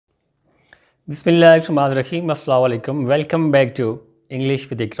Bismillahirrahmanirrahim. Assalamu alaikum. Welcome back to English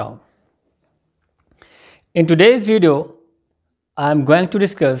with Ikram. In today's video, I am going to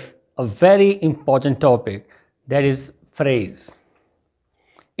discuss a very important topic, that is phrase.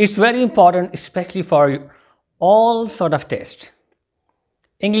 It's very important especially for all sort of tests.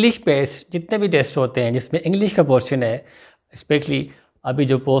 English based जितने भी test होते हैं जिसमें English का portion है, specially अभी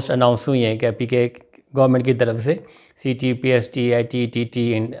जो post announce हुई हैं कि अभी के गवर्नमेंट की तरफ से CT, PST, IT, TT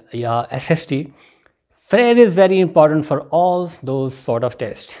या SST, phrase is very important for all those sort of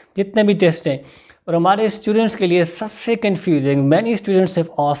test. जितने भी टेस्ट हैं और हमारे स्टूडेंट्स के लिए सबसे confusing, many students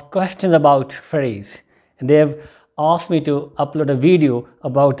have asked questions about phrase. They have asked me to upload a video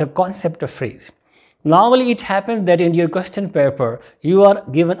about the concept of phrase. Normally it happens that in your question paper you are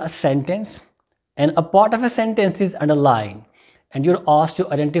given a sentence and a part of a sentence is underlined and you're asked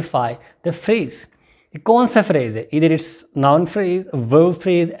to identify the phrase. कौन सा phrase है? Either it's noun phrase, verb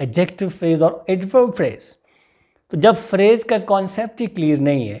phrase, adjective phrase or adverb phrase. तो जब phrase का concept ही clear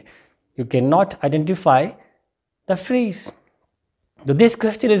नहीं है, you cannot identify the phrase. So this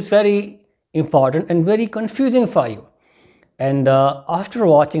question is very important and very confusing for you. And after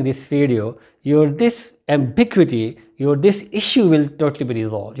watching this video, this ambiguity, this issue will totally be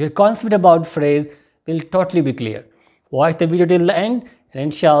resolved. Your concept about phrase will totally be clear. Watch the video till the end, and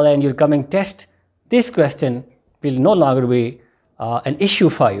inshallah in your coming test, this question will no longer be an issue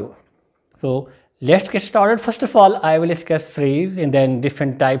for you. So let's get started. First of all, I will discuss phrase and then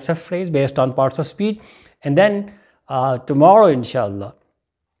different types of phrase based on parts of speech. And then tomorrow, inshallah,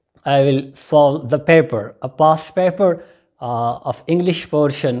 I will solve the paper, a past paper of English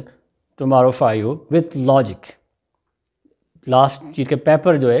portion tomorrow for you with logic. Last चीज़ के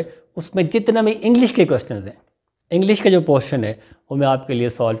paper जो है उसमें जितना भी English के questions हैं, English का जो पोर्शन है वो मैं आपके लिए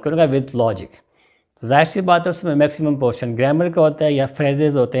सॉल्व करूँगा विद लॉजिक. तो जाहिर सी बात है उसमें मैक्सिमम पोर्शन ग्रामर का होता है या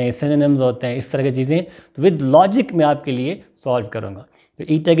फ्रेजेस होते हैं, सिनोनिम्स होते हैं, इस तरह की चीज़ें. तो विद लॉजिक मैं आपके लिए सॉल्व करूँगा. तो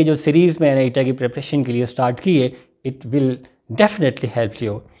ईटा की जो सीरीज़ मैंने ईटा की प्रिपरेशन के लिए स्टार्ट की है, it will definitely help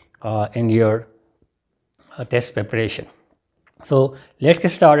you in your test preparation. So let's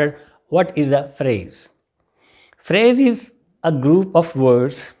get started. What is a phrase? Phrase is a group of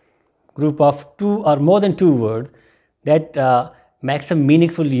words, group of two or more than two words that makes a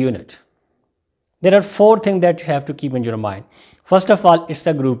meaningful unit. There are four things that you have to keep in your mind. First of all, it's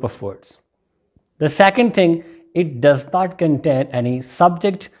a group of words. The second thing, it does not contain any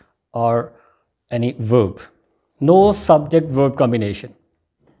subject or any verb. No subject-verb combination,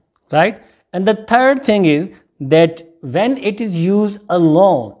 right? And the third thing is that when it is used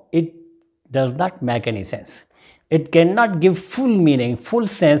alone, it does not make any sense. It cannot give full meaning, full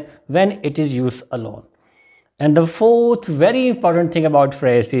sense when it is used alone. And the fourth very important thing about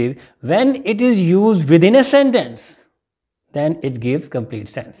phrase is when it is used within a sentence, then it gives complete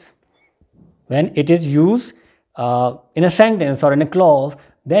sense. When it is used in a sentence or in a clause,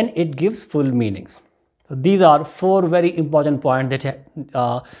 then it gives full meanings. So these are four very important points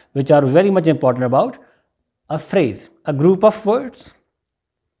that which are very much important about a phrase, a group of words.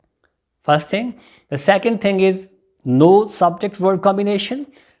 First thing. The second thing is no subject-verb combination.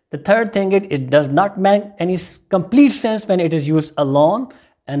 The third thing is it does not make any complete sense when it is used alone.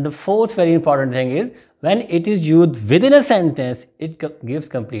 And the fourth very important thing is when it is used within a sentence, it gives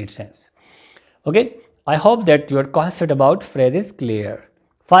complete sense. Okay, I hope that your concept about phrase is clear.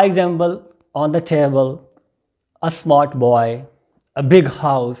 For example, on the table, a smart boy, a big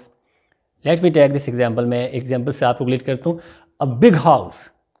house. Let me take this example. मैं example से आपको clear करता हूँ. A big house.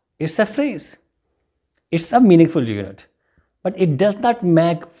 It's a phrase. It's a meaningful unit, but it does not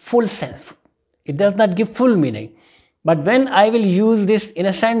make full sense. It does not give full meaning. But when I will use this in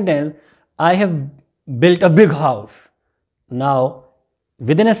a sentence, I have built a big house. Now,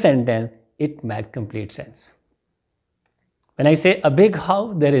 within a sentence, it makes complete sense. When I say a big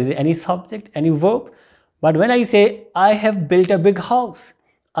house, there is any subject, any verb. But when I say I have built a big house,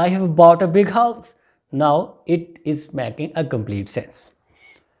 I have bought a big house, now it is making a complete sense,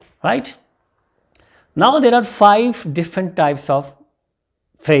 right? Now there are 5 different types of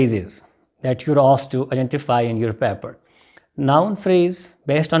phrases that you're asked to identify in your paper. Noun phrase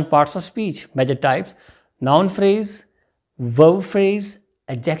based on parts of speech, major types. Noun phrase, verb phrase,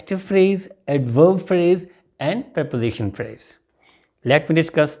 adjective phrase, adverb phrase and preposition phrase. Let me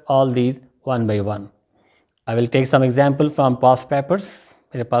discuss all these one by one. I will take some example from past papers.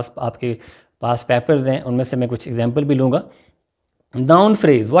 मेरे पास आपके पास papers हैं, उनमें से मैं कुछ example भी लूँगा. Noun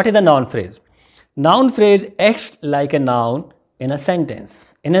phrase. What is the noun phrase? Noun phrase acts like a noun in a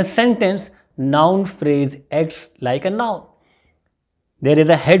sentence. In a sentence, noun phrase acts like a noun. There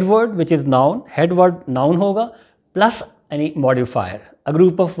is a head word which is noun. Head word noun होगा plus any modifier, a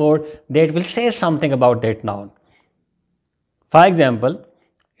group of words that will say something about that noun. For example,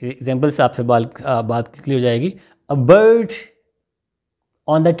 example से आपसे बात clear हो जाएगी. A bird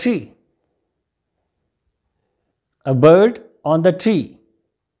on the tree. A bird on the tree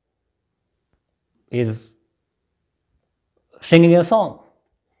is singing a song.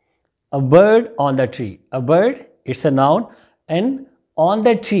 A bird on the tree. A bird, it's a noun, and on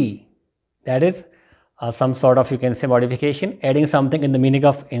the tree, that is some sort of, you can say, modification, adding something in the meaning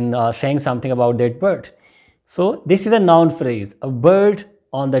of, saying something about that bird. So this is a noun phrase. A bird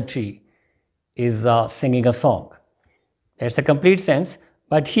on the tree is singing a song. That's a complete sense.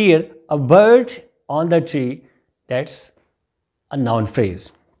 But here, a bird on the tree, that's a noun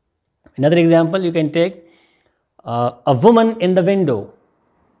phrase. Another example you can take, a woman in the window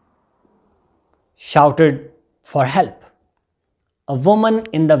shouted for help. A woman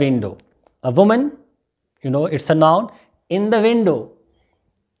in the window. A woman, you know, it's a noun, in the window.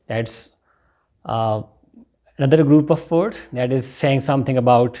 That's another group of words that is saying something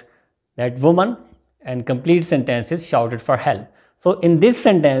about that woman, and complete sentence is shouted for help. So in this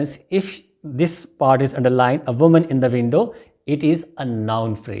sentence, if this part is underlined, a woman in the window, it is a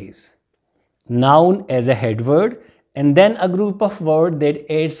noun phrase. Noun as a head word, and then a group of words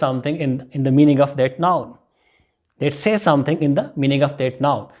that add something in the meaning of that noun. That say something in the meaning of that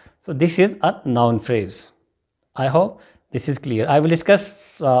noun. So this is a noun phrase. I hope this is clear. I will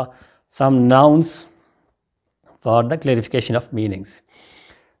discuss some nouns for the clarification of meanings.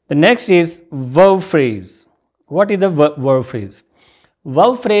 The next is verb phrase. What is the verb phrase?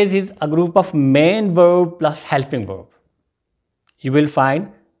 Verb phrase is a group of main verb plus helping verb. You will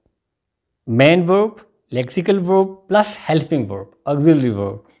find main verb, lexical verb plus helping verb, auxiliary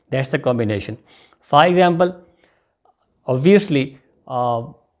verb. That's the combination. For example, obviously,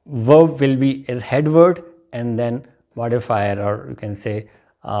 verb will be as head word and then modifier, or you can say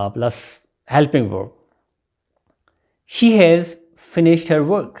plus helping verb. She has finished her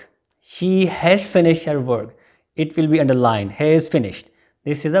work. She has finished her work. It will be underlined, has finished.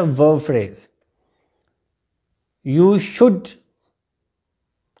 This is a verb phrase. You should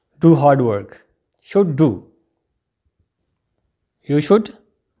do hard work. Should do. You should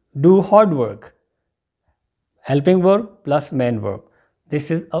do hard work. Helping verb plus main verb.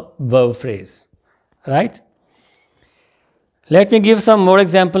 This is a verb phrase, right? Let me give some more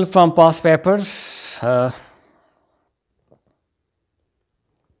examples from past papers.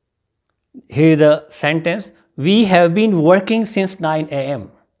 Here is the sentence. We have been working since 9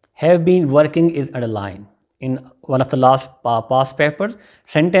 a.m. Have been working is underlined. In one of the last past papers,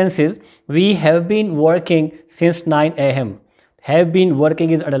 sentence is, we have been working since 9 a.m. Have been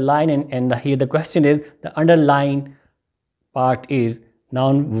working is underlined, and here the question is, the underlined part is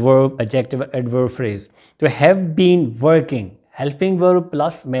noun, verb, adjective, adverb phrase. To have been working, helping verb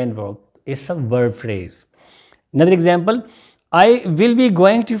plus main verb is a verb phrase. Another example, I will be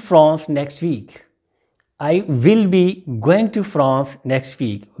going to France next week. I will be going to France next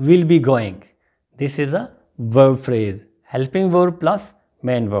week. Will be going. This is a verb phrase. Helping verb plus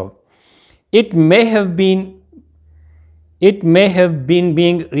main verb. It may have been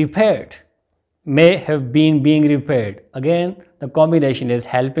being repaired. May have been being repaired. Again, the combination is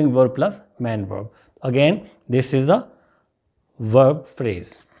helping verb plus main verb. Again, this is a verb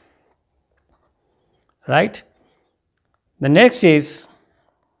phrase. Right? The next is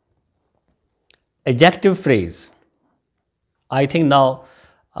adjective phrase. I think now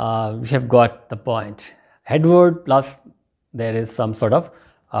we have got the point. Head word plus there is some sort of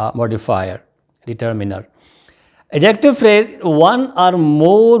modifier, determiner. Adjective phrase, one or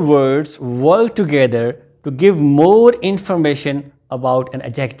more words work together to give more information about an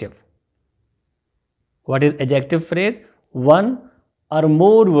adjective. What is adjective phrase? One or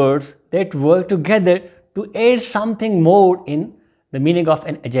more words that work together to add something more in the meaning of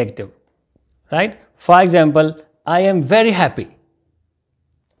an adjective. Right? For example, I am very happy.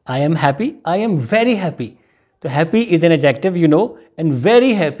 I am happy. I am very happy. So happy is an adjective, you know, and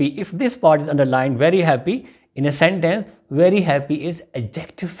very happy, if this part is underlined, very happy, in a sentence, very happy is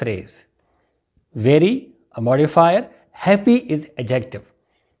adjective phrase. Very, a modifier, happy is adjective.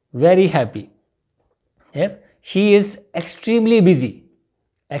 Very happy. Yes, she is extremely busy.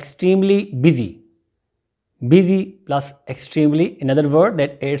 Extremely busy. Busy plus extremely, another word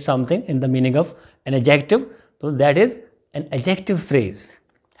that adds something in the meaning of an adjective. So that is an adjective phrase.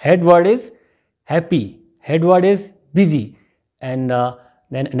 Head word is happy. Head word is busy. And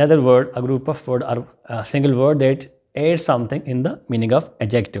then another word, a group of word or a single word that adds something in the meaning of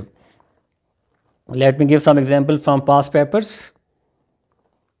adjective. Let me give some example from past papers.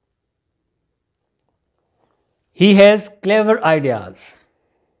 He has clever ideas.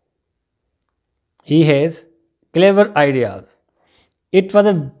 He has clever ideas. It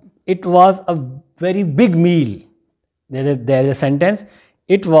was a very big meal. There is a sentence.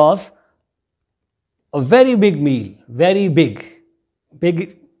 It was a very big meal. Very big.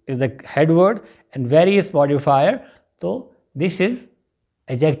 Big is the head word and very is modifier. So this is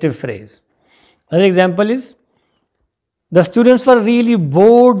adjective phrase. Another example is, the students were really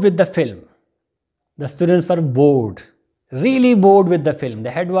bored with the film. The students were bored, really bored with the film.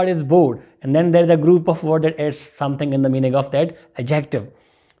 The head word is bored, and then there is a group of words that adds something in the meaning of that adjective.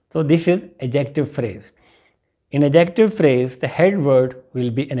 So this is adjective phrase. In adjective phrase, the head word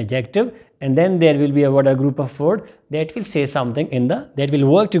will be an adjective, and then there will be a group of words that will say something that will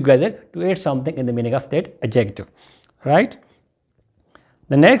work together to add something in the meaning of that adjective. Right?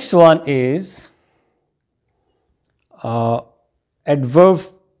 The next one is adverb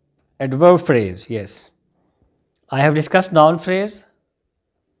phrase. Yes, I have discussed noun phrase,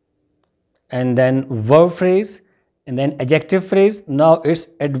 and then verb phrase, and then adjective phrase. Now it's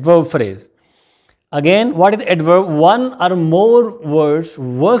adverb phrase. Again, what is adverb? One or more words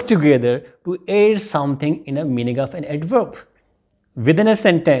work together to add something in a meaning of an adverb. Within a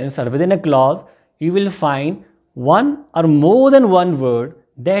sentence or within a clause, you will find one or more than one word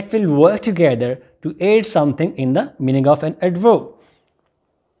that will work together to add something in the meaning of an adverb.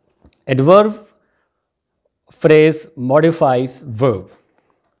 Adverb phrase modifies verb.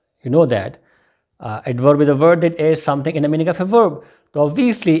 You know that. Adverb is a word that adds something in the meaning of a verb. So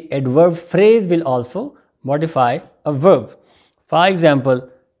obviously, adverb phrase will also modify a verb. For example,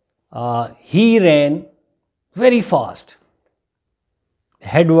 he ran very fast.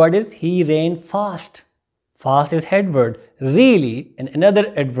 Head word is he ran fast. Fast is head word. Really, and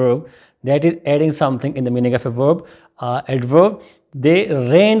another adverb that is adding something in the meaning of a verb. Adverb, they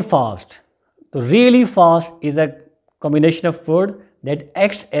ran fast. So really fast is a combination of word that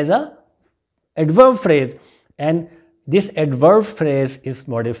acts as a adverb phrase, and this adverb phrase is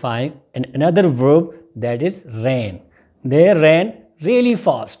modifying another verb that is ran. They ran really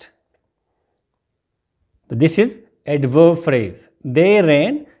fast. So this is adverb phrase. They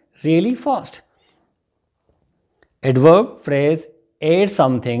ran really fast. Adverb phrase adds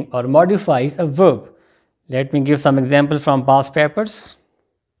something or modifies a verb. Let me give some examples from past papers.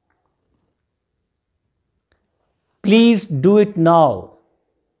 Please do it now.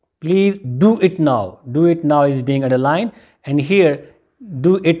 Please do it now. Do it now is being underlined, and here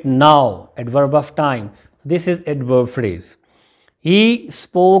do it now, adverb of time. This is adverb phrase. He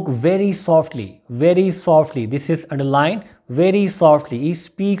spoke very softly. Very softly. This is underlined. Very softly. He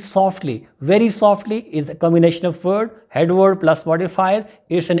speaks softly. Very softly is a combination of word, head word plus modifier.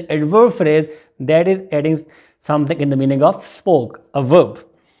 It's an adverb phrase that is adding something in the meaning of spoke, a verb.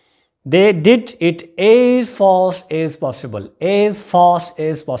 They did it as fast as possible. As fast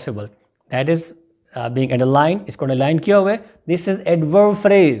as possible. That is being underlined. It's going to line kiya hua hai. This is adverb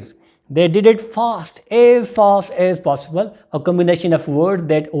phrase. They did it fast as possible. A combination of words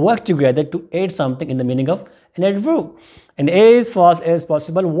that work together to add something in the meaning of an adverb. And as fast as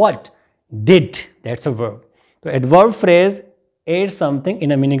possible, what? Did. That's a verb. So adverb phrase adds something in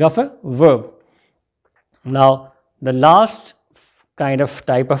the meaning of a verb. Now, the last kind of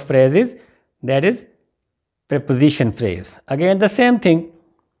type of phrase is, that is preposition phrase. Again, the same thing.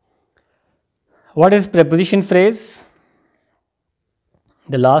 What is preposition phrase?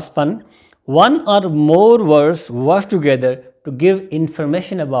 The last one. One or more words work together to give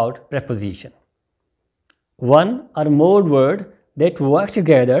information about preposition. One or more words that work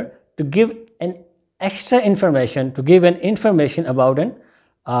together to give an extra information, to give an information about an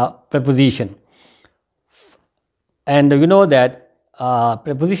preposition. And you know that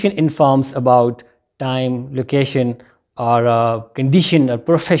preposition informs about time, location, or condition or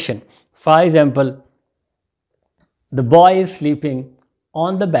profession. For example, the boy is sleeping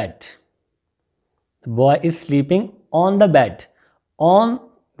on the bed. The boy is sleeping on the bed. On,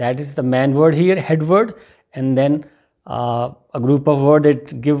 that is the man word here, head word, and then a group of words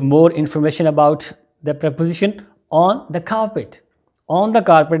that give more information about the preposition. On the carpet. On the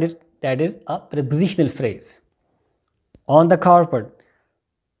carpet, that is a prepositional phrase. On the carpet,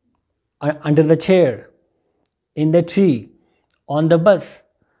 under the chair, in the tree, on the bus.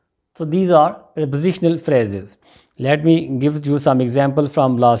 So these are prepositional phrases. Let me give you some examples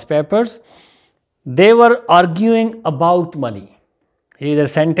from last papers. They were arguing about money. Here is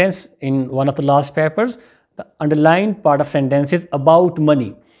a sentence in one of the last papers. The underlined part of sentence is about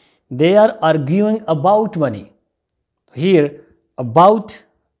money. They are arguing about money. Here, about,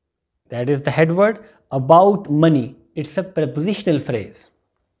 that is the head word, about money. It's a prepositional phrase.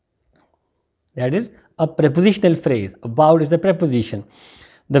 That is a prepositional phrase. About is a preposition.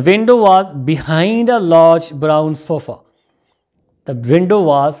 The window was behind a large brown sofa. The window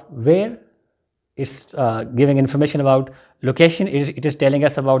was where? It's giving information about location. It is telling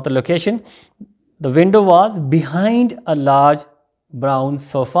us about the location. The window was behind a large brown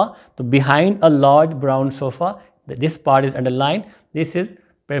sofa. So behind a large brown sofa, this part is underlined. This is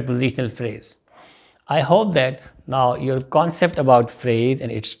prepositional phrase. I hope that now your concept about phrase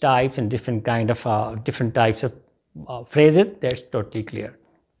and its types and different types of phrases, that's totally clear.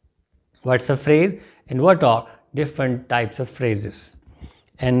 What's a phrase and what are different types of phrases?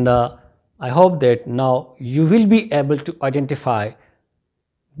 And I hope that now you will be able to identify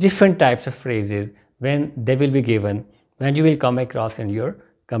different types of phrases when they will be given, when you will come across in your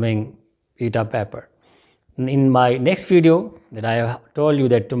coming Etea paper. In my next video that I have told you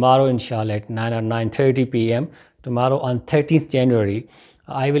that tomorrow inshallah at 9 or 9:30 p.m. tomorrow on 13th January,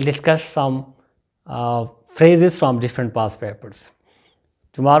 I will discuss some phrases from different past papers.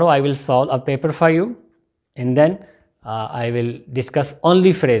 Tomorrow I will solve a paper for you and then I will discuss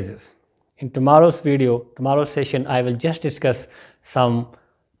only phrases. In tomorrow's video, tomorrow's session, I will just discuss some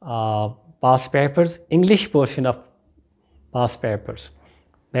past papers, English portion of past papers,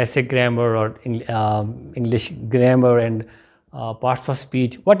 basic grammar or English grammar and parts of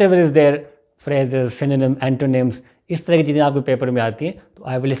speech, whatever is there, phrases, synonym, antonyms, इस तरह की चीज़ें आपके paper में आती हैं. तो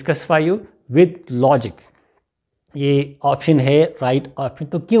I will discuss for you with logic. ये ऑप्शन है राइट ऑप्शन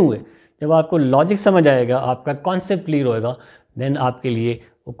तो क्यों है? जब आपको लॉजिक समझ आएगा, आपका कॉन्सेप्ट क्लियर होएगा, देन आपके लिए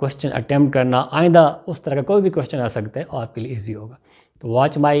वो क्वेश्चन अटेम्प्ट करना आइंदा उस तरह का कोई भी क्वेश्चन आ सकता है और आपके लिए ईजी होगा. तो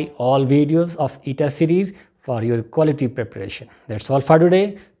watch my all videos of eta series for your quality preparation. That's all for today.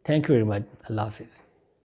 Thank you very much. अल्लाह हाफिज़.